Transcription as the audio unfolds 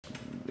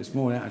It's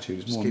more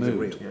attitude. It's more keep it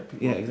mood. real.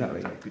 Yeah,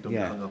 exactly. People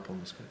don't hung up on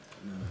the script.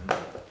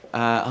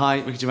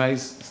 Hi, Ricky Gervais,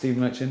 Stephen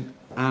Merchant,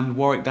 and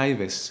Warwick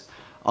Davis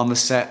on the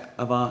set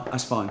of our.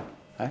 That's fine.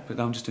 But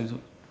I'm just doing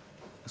something.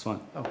 That's fine.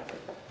 Oh,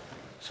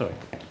 sorry.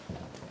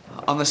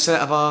 On the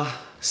set of our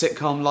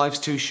sitcom Life's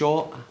Too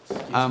Short.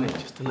 Excuse me,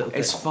 just a little bit.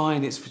 It's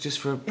fine. It's just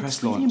for a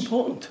press launch. It's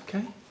really important,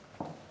 okay?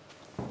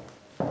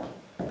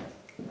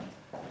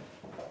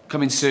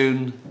 Coming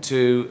soon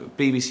to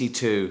BBC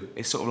Two.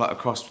 It's sort of like a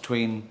cross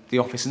between The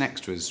Office and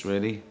Extras,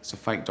 really. It's a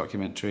fake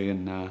documentary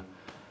and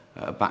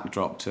a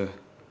backdrop to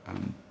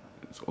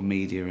sort of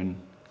media and...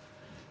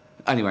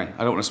 Anyway,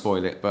 I don't want to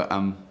spoil it, but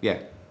yeah,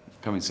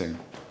 coming soon.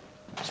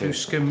 2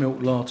 skim milk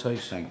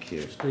lattes. Thank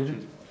you.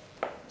 Stephen?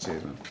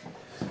 Cheers,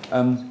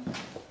 man.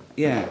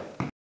 Yeah.